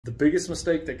The biggest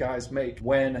mistake that guys make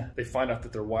when they find out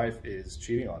that their wife is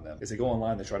cheating on them is they go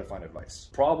online, they try to find advice.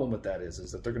 Problem with that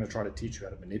is that they're going to try to teach you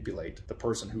how to manipulate the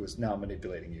person who is now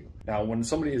manipulating you. Now, when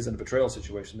somebody is in a betrayal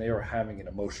situation, they are having an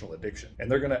emotional addiction, and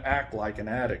they're going to act like an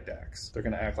addict acts. They're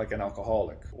going to act like an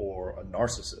alcoholic or a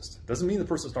narcissist. Doesn't mean the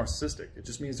person's narcissistic. It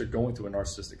just means they're going through a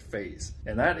narcissistic phase.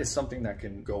 And that is something that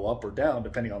can go up or down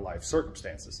depending on life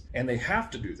circumstances. And they have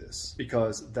to do this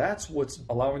because that's what's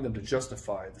allowing them to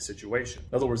justify the situation.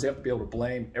 In other words, they have to be able to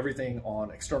blame everything on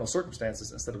external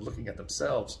circumstances instead of looking at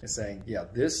themselves and saying, yeah,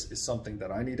 this is something that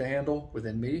I need to handle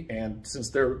within me. And since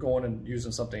they're going and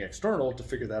using something external to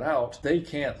figure that out, they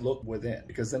can't look within,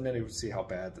 because then they would see how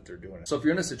bad that they're doing it. So if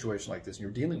you're in a situation like this and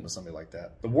you're dealing with somebody like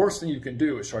that, the worst thing you can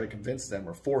do is try to convince them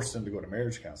or force them to go to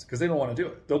marriage counseling, because they don't want to do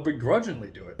it. They'll begrudgingly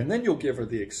do it. And then you'll give her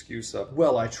the excuse of,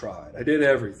 well, I tried. I did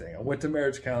everything. I went to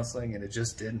marriage counseling and it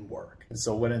just didn't work. And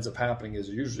so what ends up happening is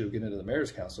usually you'll get into the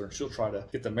marriage counselor and she'll try to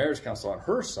get the marriage counselor on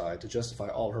her side to justify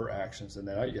all her actions, and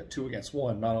then now you get 2 against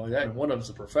 1. Not only that, one of them's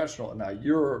a professional, and now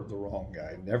you're the wrong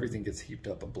guy, and everything gets heaped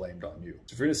up and blamed on you.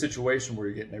 So if you're in a situation where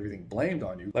you're getting everything blamed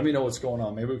on you, let me know what's going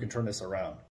on. Maybe we can turn this around.